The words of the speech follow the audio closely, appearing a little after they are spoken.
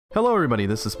Hello everybody,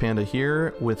 this is Panda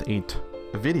here with a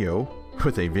video,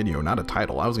 not a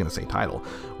title, I was going to say title,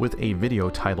 with a video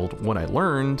titled What I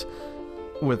Learned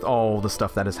with all the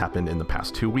stuff that has happened in the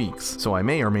past 2 weeks. So I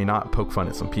may or may not poke fun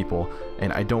at some people,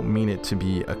 and I don't mean it to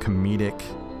be a comedic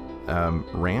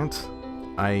rant.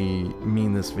 I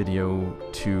mean this video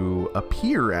to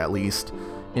appear, at least,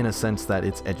 in a sense that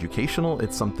it's educational.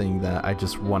 It's something that I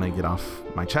just want to get off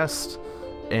my chest,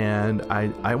 and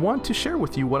I want to share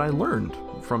with you what I learned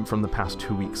from the past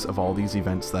 2 weeks of all these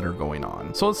events that are going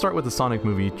on. So let's start with the Sonic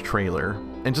movie trailer,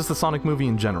 and just the Sonic movie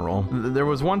in general. There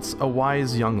was once a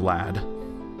wise young lad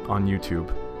on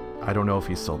YouTube. I don't know if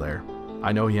he's still there.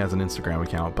 I know he has an Instagram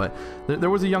account, but there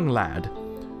was a young lad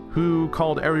who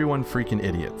called everyone freaking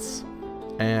idiots.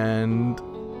 And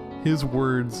his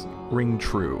words ring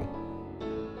true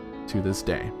to this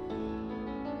day.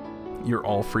 You're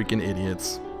all freaking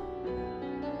idiots.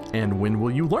 And when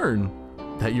will you learn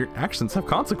that your actions have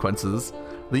consequences?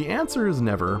 The answer is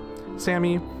never.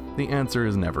 Sammy, the answer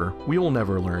is never. We will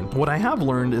never learn. What I have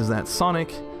learned is that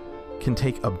Sonic can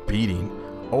take a beating.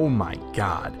 Oh my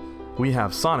god. We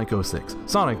have Sonic 06,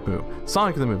 Sonic Boom,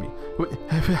 Sonic the movie.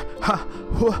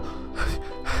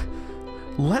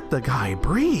 Let the guy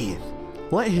breathe.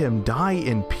 Let him die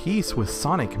in peace with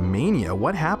Sonic Mania.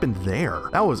 What happened there?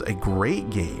 That was a great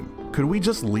game. Could we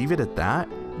just leave it at that?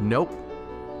 Nope.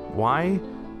 Why?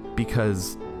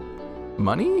 Because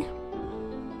money?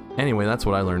 Anyway, that's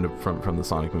what I learned from the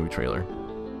Sonic movie trailer.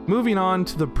 Moving on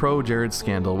to the ProJared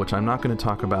scandal, which I'm not going to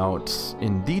talk about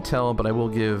in detail, but I will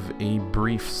give a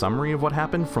brief summary of what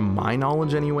happened from my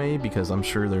knowledge anyway, because I'm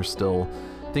sure there's still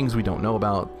things we don't know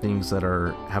about, things that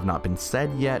have not been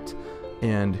said yet,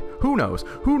 and who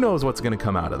knows what's going to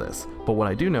come out of this. But what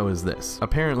I do know is this.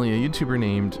 Apparently a YouTuber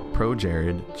named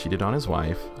ProJared cheated on his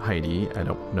wife, Heidi, I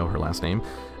don't know her last name,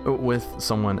 with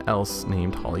someone else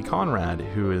named Holly Conrad,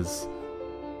 who is,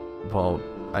 well,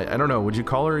 I don't know, would you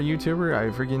call her a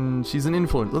YouTuber? She's an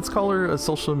influencer. Let's call her a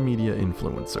social media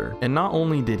influencer. And not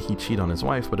only did he cheat on his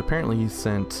wife, but apparently he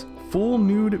sent full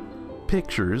nude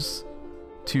pictures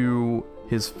to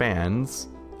his fans,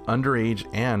 underage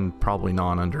and probably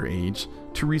non-underage,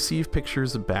 to receive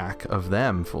pictures back of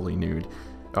them fully nude.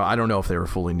 I don't know if they were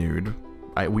fully nude.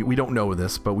 We don't know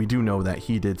this, but we do know that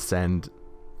he did send,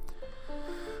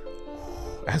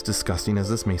 as disgusting as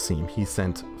this may seem, he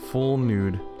sent full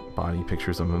nude body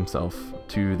pictures of himself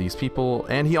to these people,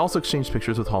 and he also exchanged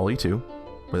pictures with Holly too.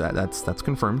 That's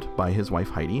confirmed by his wife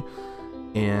Heidi.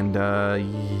 And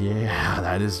yeah,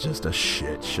 that is just a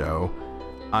shit show.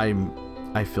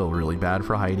 I feel really bad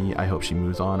for Heidi. I hope she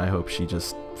moves on. I hope she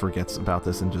just forgets about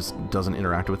this and just doesn't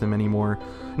interact with him anymore.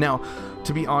 Now,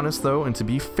 to be honest though, and to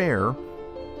be fair,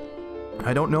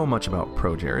 I don't know much about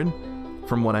ProJared.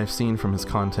 From what I've seen from his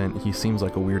content, he seems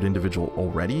like a weird individual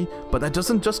already, but that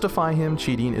doesn't justify him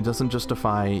cheating. It doesn't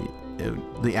justify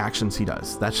the actions he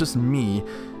does. That's just me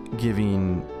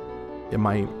giving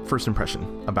my first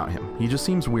impression about him. He just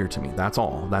seems weird to me. That's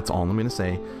all. That's all I'm going to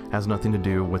say. Has nothing to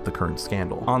do with the current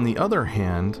scandal. On the other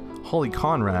hand, Holly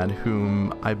Conrad,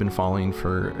 whom I've been following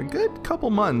for a good couple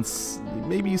months,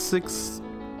 maybe 6,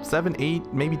 7,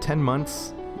 8, maybe 10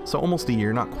 months, so almost a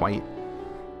year, not quite.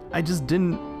 I just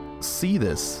didn't see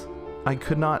this. I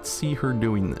could not see her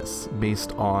doing this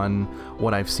based on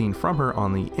what I've seen from her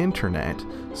on the internet.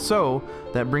 So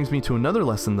that brings me to another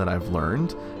lesson that I've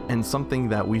learned, and something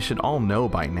that we should all know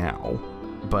by now,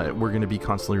 but we're going to be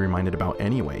constantly reminded about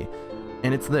anyway.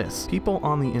 And it's this: people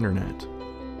on the internet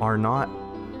are not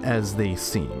as they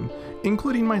seem,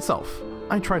 including myself.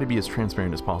 I try to be as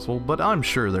transparent as possible, but I'm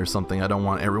sure there's something I don't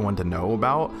want everyone to know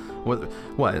about.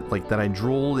 What, like that I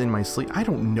drooled in my sleep? I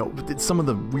don't know. Some of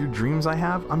the weird dreams I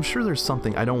have, I'm sure there's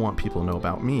something I don't want people to know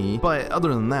about me. But other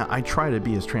than that, I try to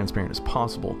be as transparent as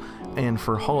possible. And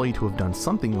for Holly to have done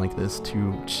something like this,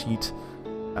 to cheat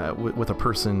with a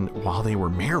person while they were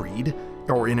married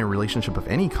or in a relationship of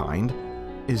any kind,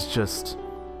 is just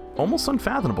almost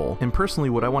unfathomable. And personally,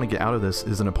 what I want to get out of this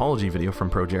is an apology video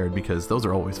from ProJared, because those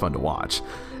are always fun to watch.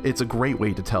 It's a great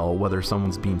way to tell whether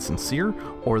someone's being sincere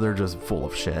or they're just full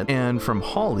of shit. And from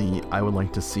Holly, I would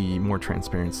like to see more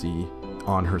transparency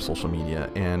on her social media,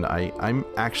 and I'm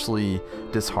actually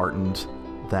disheartened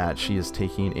that she is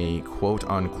taking a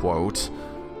quote-unquote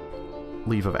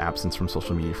leave of absence from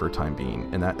social media for a time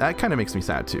being, and that kind of makes me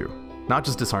sad too. Not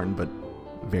just disheartened, but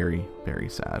very, very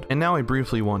sad. And now I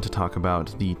briefly want to talk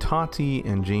about the Tati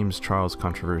and James Charles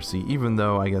controversy, even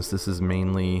though I guess this is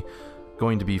mainly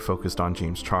going to be focused on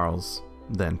James Charles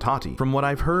than Tati. From what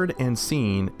I've heard and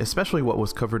seen, especially what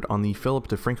was covered on the Philip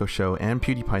DeFranco show and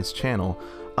PewDiePie's channel,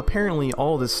 apparently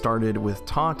all this started with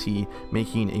Tati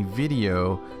making a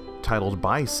video titled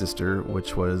Bye Sister,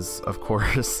 which was, of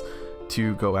course,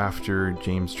 to go after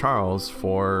James Charles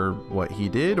for what he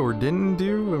did or didn't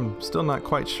do. I'm still not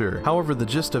quite sure. However, the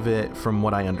gist of it, from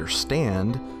what I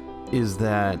understand, is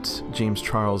that James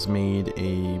Charles made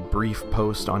a brief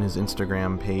post on his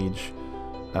Instagram page.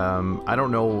 I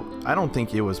don't know. I don't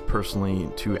think it was personally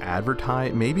to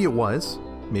advertise. Maybe it was.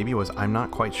 Maybe it was. I'm not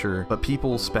quite sure. But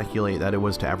people speculate that it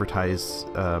was to advertise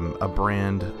a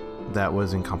brand that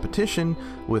was in competition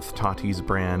with Tati's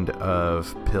brand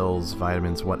of pills,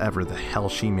 vitamins, whatever the hell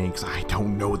she makes. I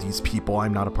don't know these people.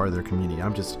 I'm not a part of their community.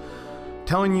 I'm just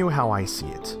telling you how I see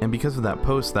it. And because of that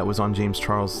post that was on James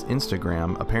Charles'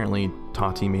 Instagram, apparently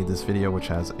Tati made this video, which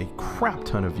has a crap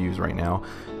ton of views right now,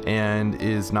 and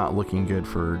is not looking good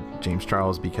for James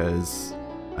Charles, because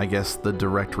I guess the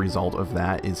direct result of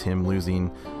that is him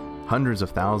losing hundreds of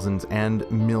thousands and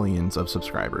millions of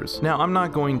subscribers. Now, I'm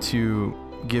not going to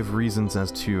give reasons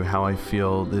as to how I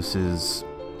feel this is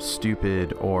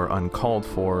stupid or uncalled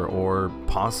for or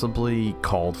possibly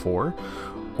called for,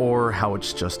 or how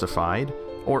it's justified,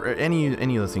 or any of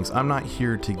those things. I'm not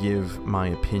here to give my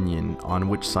opinion on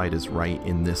which side is right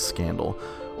in this scandal.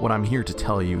 What I'm here to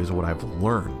tell you is what I've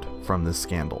learned from this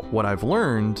scandal. What I've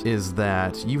learned is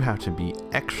that you have to be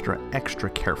extra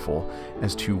careful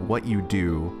as to what you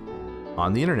do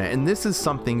on the internet. And this is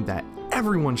something that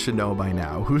everyone should know by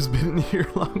now who's been here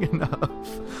long enough.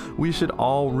 We should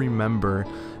all remember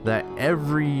that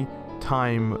every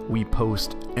time we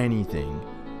post anything,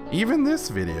 even this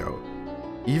video,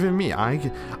 even me, I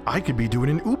could be doing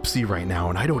an oopsie right now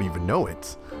and I don't even know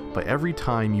it. But every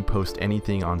time you post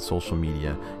anything on social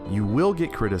media, you will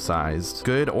get criticized.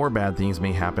 Good or bad things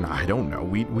may happen. I don't know.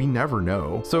 We never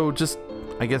know. So just,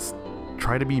 I guess,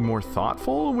 try to be more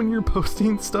thoughtful when you're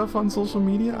posting stuff on social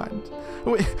media.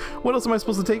 Wait, what else am I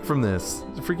supposed to take from this?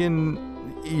 Freaking,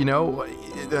 you know,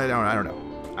 I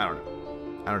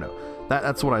don't know.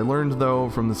 That's what I learned though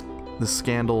from this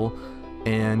scandal.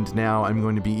 And now I'm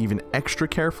going to be even extra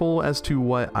careful as to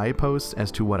what I post, as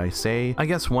to what I say. I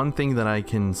guess one thing that I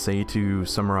can say to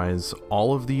summarize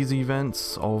all of these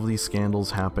events, all of these scandals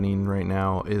happening right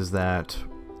now, is that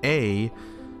A,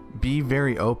 be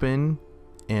very open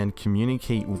and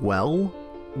communicate well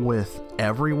with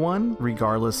everyone,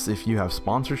 regardless if you have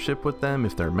sponsorship with them,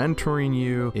 if they're mentoring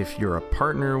you, if you're a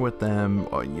partner with them,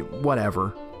 or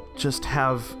whatever. Just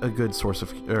have a good source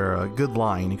of, or a good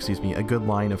line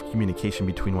of communication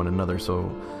between one another,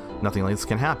 so nothing like this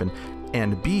can happen.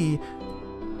 And B,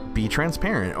 be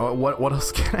transparent. What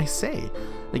else can I say?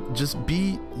 Like, just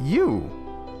be you,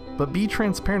 but be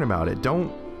transparent about it.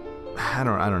 I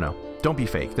don't know. Don't be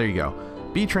fake. There you go.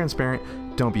 Be transparent.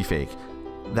 Don't be fake.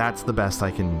 That's the best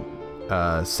I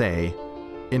can say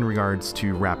in regards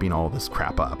to wrapping all this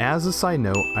crap up. As a side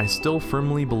note, I still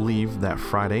firmly believe that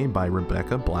Friday by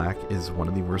Rebecca Black is one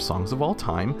of the worst songs of all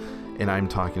time, and I'm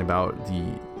talking about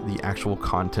the actual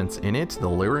contents in it, the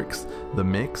lyrics, the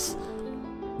mix.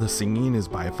 The singing is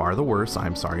by far the worst.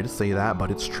 I'm sorry to say that,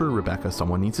 but it's true, Rebecca.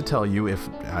 Someone needs to tell you.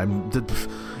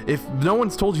 If no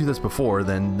one's told you this before,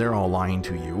 then they're all lying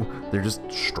to you. They're just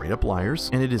straight up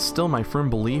liars. And it is still my firm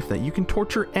belief that you can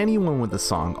torture anyone with the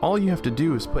song. All you have to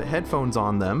do is put headphones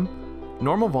on them,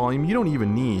 normal volume. You don't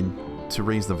even need to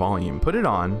raise the volume. Put it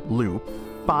on loop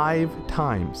 5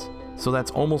 times. So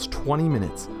that's almost 20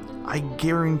 minutes. I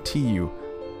guarantee you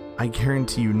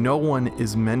no one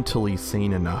is mentally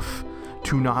sane enough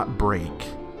to not break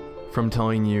from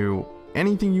telling you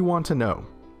anything you want to know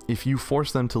if you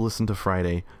force them to listen to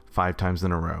Friday 5 times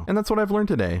in a row. And that's what I've learned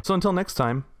today. So until next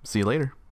time, see you later.